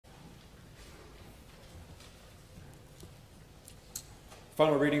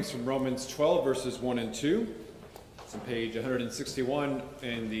Final readings from Romans 12, verses 1 and 2. It's on page 161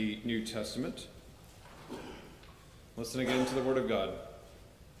 in the New Testament. Listen again to the Word of God.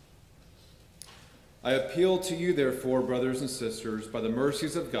 I appeal to you, therefore, brothers and sisters, by the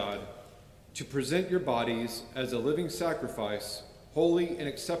mercies of God, to present your bodies as a living sacrifice, holy and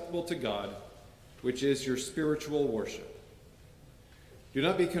acceptable to God, which is your spiritual worship. Do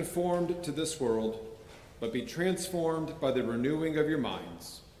not be conformed to this world, but be transformed by the renewing of your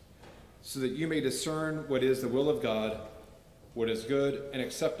minds, so that you may discern what is the will of God, what is good and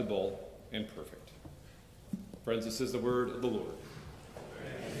acceptable and perfect. Friends, this is the word of the Lord.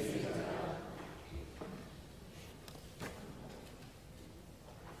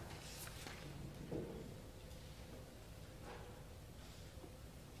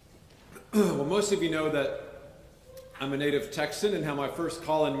 Well, most of you know that I'm a native Texan and how my first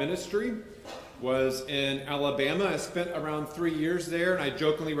call in ministry was in Alabama. I spent around 3 years there, and I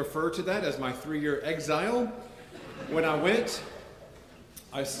jokingly refer to that as my 3-year exile. When I went,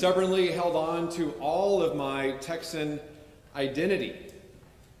 I stubbornly held on to all of my Texan identity.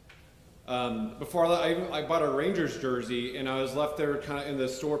 Before I bought a Rangers jersey, and I was left there kind of in the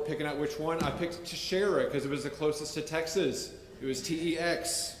store picking out which one. I picked Teixeira because it was the closest to Texas. It was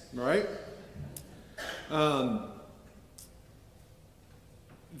TEX, right?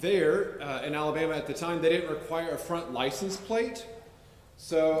 There in Alabama at the time, they didn't require a front license plate.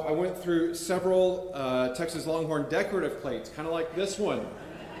 So I went through several Texas Longhorn decorative plates, kind of like this one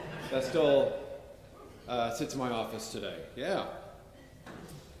that still sits in my office today. Yeah.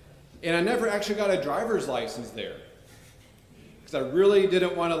 And I never actually got a driver's license there because I really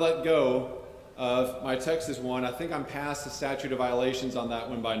didn't want to let go of my Texas one. I think I'm past the statute of violations on that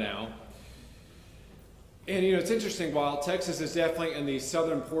one by now. And you know, it's interesting, while Texas is definitely in the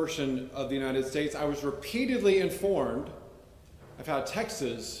southern portion of the United States, I was repeatedly informed of how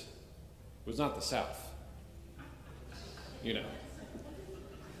Texas was not the South. You know.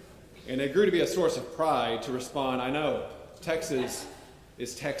 And it grew to be a source of pride to respond, I know, Texas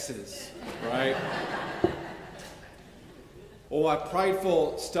is Texas, right? Well, my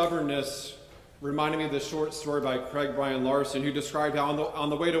prideful stubbornness reminded me of this short story by Craig Brian Larson, who described how on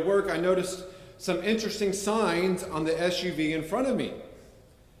the way to work I noticed some interesting signs on the SUV in front of me.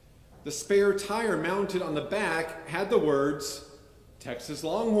 The spare tire mounted on the back had the words, Texas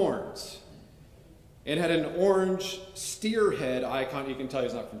Longhorns. It had an orange steerhead icon. You can tell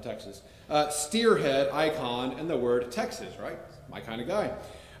he's not from Texas. Steerhead icon and the word Texas, right? My kind of guy.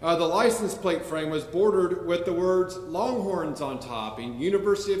 The license plate frame was bordered with the words Longhorns on top and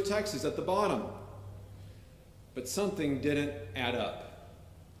University of Texas at the bottom. But something didn't add up.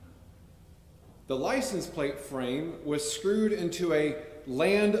 The license plate frame was screwed into a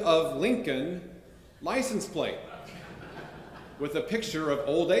Land of Lincoln license plate with a picture of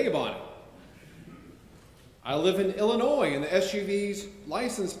Old Abe on it. I live in Illinois, and the SUV's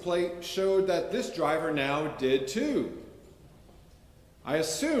license plate showed that this driver now did too. I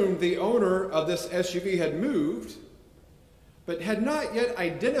assumed the owner of this SUV had moved, but had not yet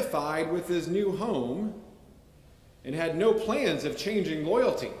identified with his new home and had no plans of changing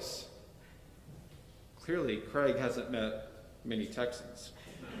loyalties. Clearly, Craig hasn't met many Texans.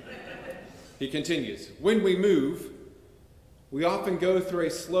 He continues, when we move, we often go through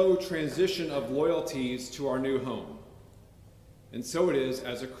a slow transition of loyalties to our new home. And so it is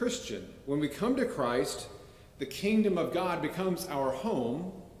as a Christian. When we come to Christ, the kingdom of God becomes our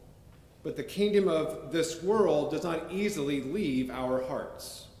home, but the kingdom of this world does not easily leave our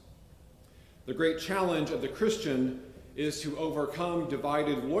hearts. The great challenge of the Christian is to overcome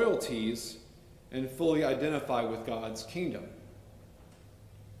divided loyalties and fully identify with God's kingdom.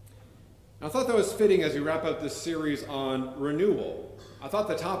 I thought that was fitting as we wrap up this series on renewal. I thought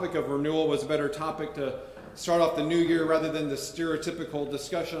the topic of renewal was a better topic to start off the new year rather than the stereotypical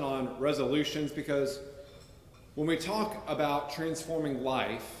discussion on resolutions, because when we talk about transforming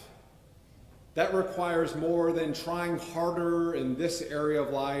life, that requires more than trying harder in this area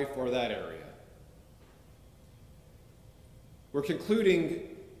of life or that area. We're concluding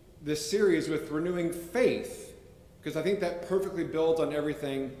this series with renewing faith, because I think that perfectly builds on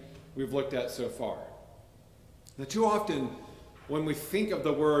everything we've looked at so far. Now, too often, when we think of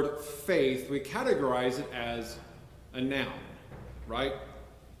the word faith, we categorize it as a noun, right?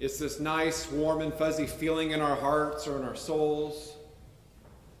 It's this nice, warm, and fuzzy feeling in our hearts or in our souls.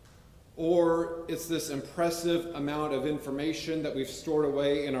 Or it's this impressive amount of information that we've stored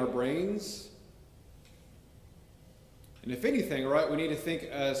away in our brains. And if anything, right, we need to think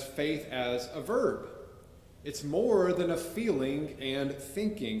as faith as a verb. It's more than a feeling and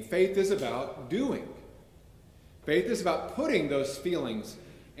thinking. Faith is about doing. Faith is about putting those feelings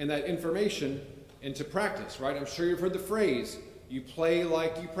and that information into practice, right? I'm sure you've heard the phrase, you play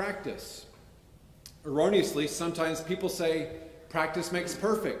like you practice. Erroneously, sometimes people say, practice makes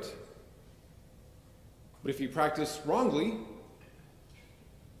perfect. But if you practice wrongly,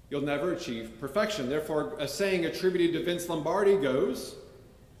 you'll never achieve perfection. Therefore, a saying attributed to Vince Lombardi goes,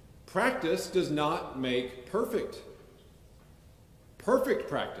 practice does not make perfect. Perfect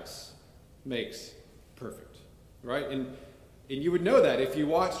practice makes perfect, right? And you would know that if you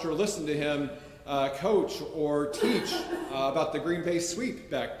watched or listened to him coach or teach about the Green Bay sweep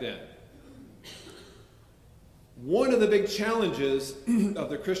back then. One of the big challenges of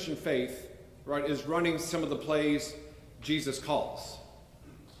the Christian faith, right, is running some of the plays Jesus calls.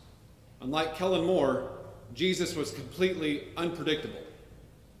 Unlike Kellen Moore, Jesus was completely unpredictable.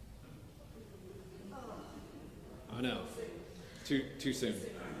 I know, too soon.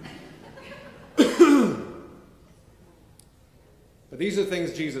 But these are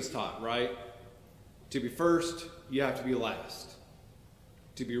things Jesus taught, right? To be first, you have to be last.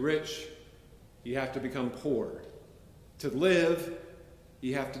 To be rich, you have to become poor. To live,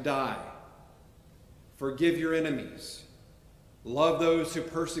 you have to die. Forgive your enemies. Love those who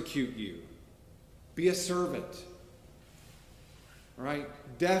persecute you. Be a servant. All right?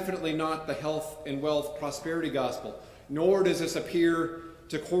 Definitely not the health and wealth prosperity gospel, nor does this appear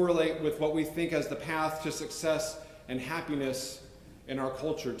to correlate with what we think as the path to success and happiness in our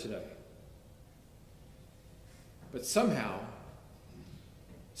culture today. But somehow,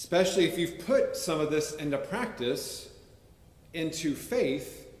 especially if you've put some of this into practice, into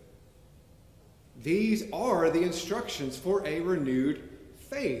faith, these are the instructions for a renewed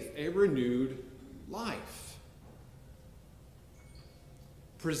faith, a renewed life.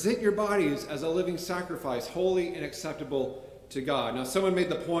 Present your bodies as a living sacrifice, holy and acceptable to God. Now, someone made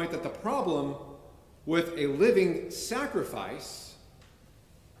the point that the problem with a living sacrifice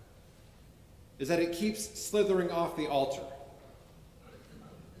is that it keeps slithering off the altar.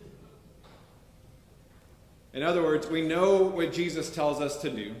 In other words, we know what Jesus tells us to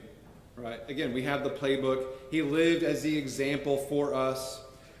do, right? Again, we have the playbook. He lived as the example for us,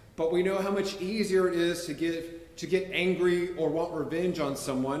 but we know how much easier it is to get angry or want revenge on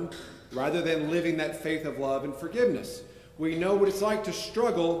someone rather than living that faith of love and forgiveness. We know what it's like to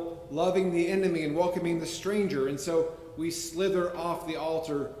struggle loving the enemy and welcoming the stranger, and so we slither off the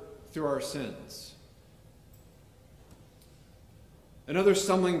altar through our sins. Another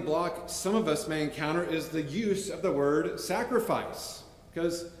stumbling block some of us may encounter is the use of the word sacrifice,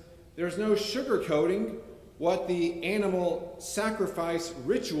 because there's no sugarcoating what the animal sacrifice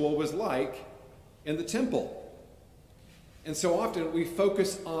ritual was like in the temple. And so often we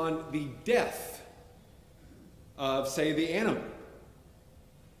focus on the death of, say, the animal.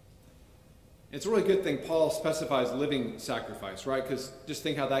 It's a really good thing Paul specifies living sacrifice, right? Because just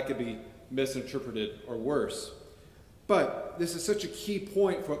think how that could be misinterpreted or worse. But this is such a key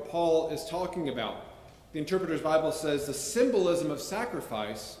point for what Paul is talking about. The Interpreter's Bible says the symbolism of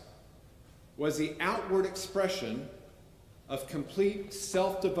sacrifice was the outward expression of complete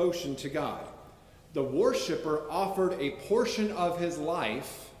self-devotion to God. The worshiper offered a portion of his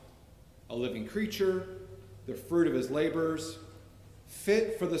life, a living creature, the fruit of his labors,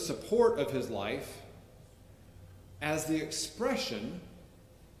 fit for the support of his life, as the expression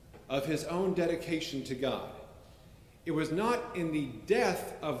of his own dedication to God. It was not in the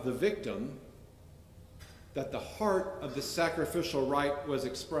death of the victim that the heart of the sacrificial rite was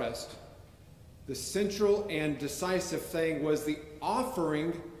expressed. The central and decisive thing was the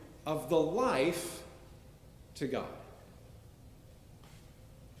offering of the life to God.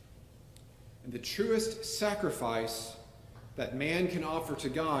 And the truest sacrifice that man can offer to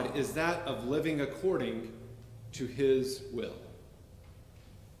God is that of living according to his will.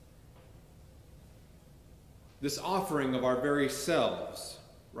 This offering of our very selves,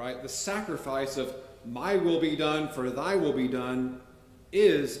 right? The sacrifice of my will be done for thy will be done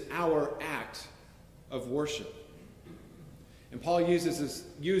is our act of worship. And Paul uses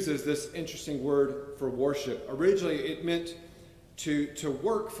this interesting word for worship. Originally, it meant to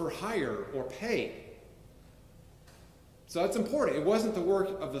work for hire or pay. So that's important. It wasn't the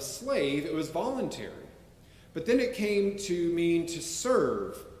work of a slave, it was voluntary. But then it came to mean to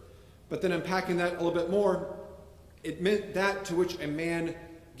serve. But then unpacking that a little bit more, it meant that to which a man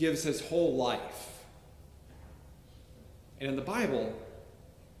gives his whole life. And in the Bible,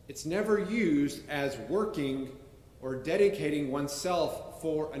 it's never used as working or dedicating oneself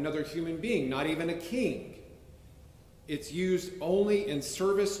for another human being, not even a king. It's used only in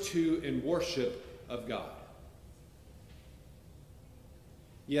service to and worship of God.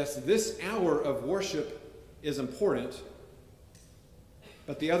 Yes, this hour of worship is important,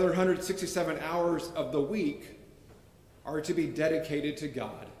 but the other 167 hours of the week are to be dedicated to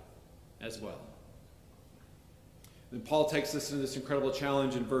God as well. And Paul takes us into this incredible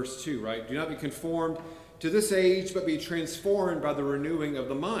challenge in verse 2, right? Do not be conformed to this age, but be transformed by the renewing of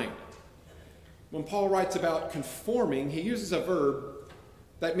the mind. When Paul writes about conforming, he uses a verb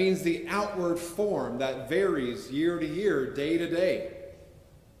that means the outward form that varies year to year, day to day.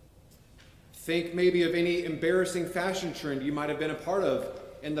 Think maybe of any embarrassing fashion trend you might have been a part of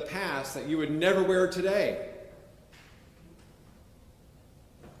in the past that you would never wear today.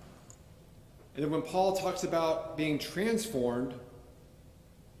 And then when Paul talks about being transformed,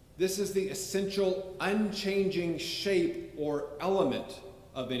 this is the essential, unchanging shape or element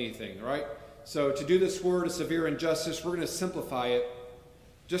of anything, right? So to do this word a severe injustice, we're going to simplify it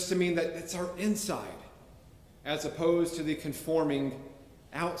just to mean that it's our inside as opposed to the conforming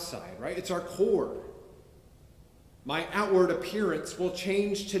outside, right? It's our core. My outward appearance will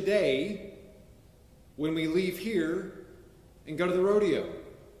change today when we leave here and go to the rodeo.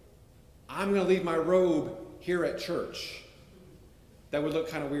 I'm going to leave my robe here at church. That would look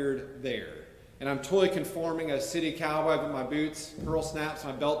kind of weird there. And I'm totally conforming as city cowboy with my boots, pearl snaps,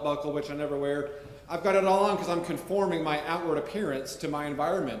 my belt buckle, which I never wear. I've got it all on because I'm conforming my outward appearance to my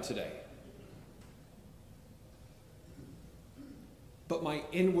environment today. But my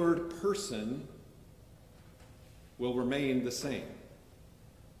inward person will remain the same.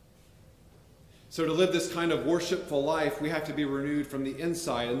 So to live this kind of worshipful life, we have to be renewed from the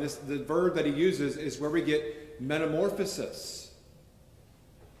inside. And the verb that he uses is where we get metamorphosis.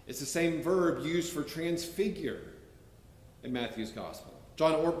 It's the same verb used for transfigure in Matthew's gospel.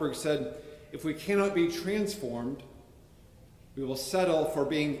 John Ortberg said, if we cannot be transformed, we will settle for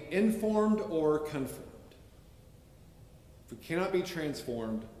being informed or conformed. If we cannot be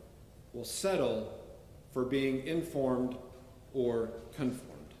transformed, we'll settle for being informed or conformed.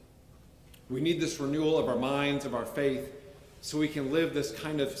 We need this renewal of our minds, of our faith, so we can live this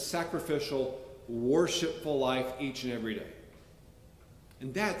kind of sacrificial, worshipful life each and every day.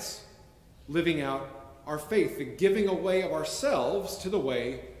 And that's living out our faith, the giving away of ourselves to the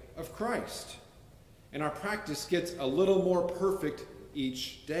way of Christ. And our practice gets a little more perfect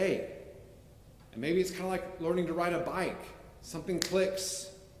each day. And maybe it's kind of like learning to ride a bike. Something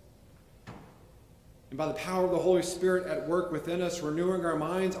clicks. And by the power of the Holy Spirit at work within us, renewing our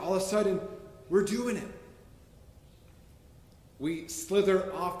minds, all of a sudden, we're doing it. We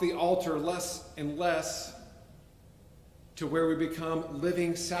slither off the altar less and less to where we become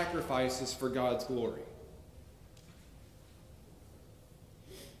living sacrifices for God's glory.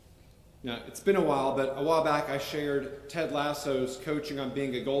 Now, it's been a while, but a while back I shared Ted Lasso's coaching on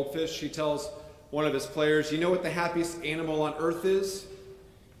being a goldfish. He tells one of his players, you know what the happiest animal on earth is?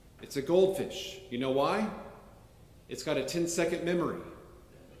 It's a goldfish. You know why? It's got a 10-second memory.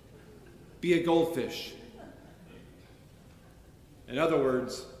 Be a goldfish. In other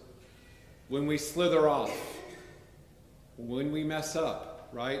words, when we slither off, when we mess up,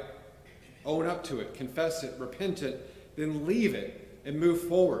 right? Own up to it, confess it, repent it, then leave it and move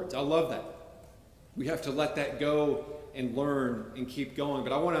forwards. I love that. We have to let that go and learn and keep going.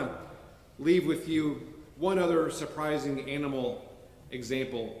 But I want to leave with you one other surprising animal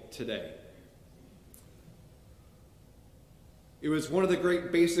example today. It was one of the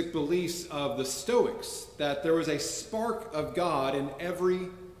great basic beliefs of the Stoics that there was a spark of God in every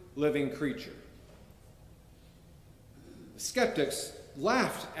living creature. The skeptics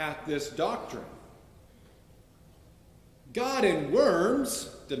laughed at this doctrine. God in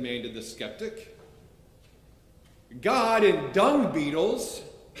worms, demanded the skeptic. God in dung beetles,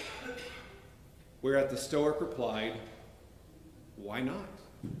 whereat the Stoic replied, why not?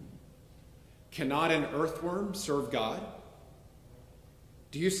 Cannot an earthworm serve God?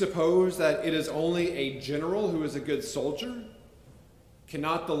 Do you suppose that it is only a general who is a good soldier?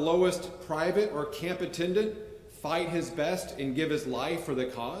 Cannot the lowest private or camp attendant fight his best and give his life for the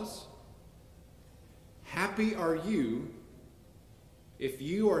cause? Happy are you if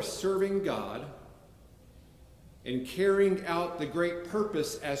you are serving God and carrying out the great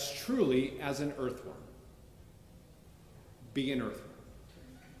purpose as truly as an earthworm. Be an earthworm.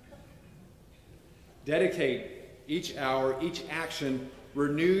 Dedicate each hour, each action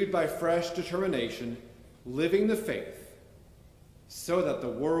renewed by fresh determination, living the faith, so that the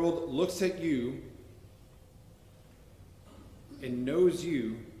world looks at you and knows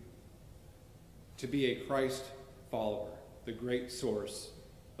you to be a Christ follower, the great source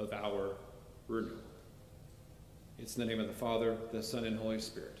of our renewal. It's in the name of the Father, the Son, and Holy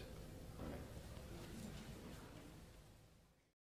Spirit.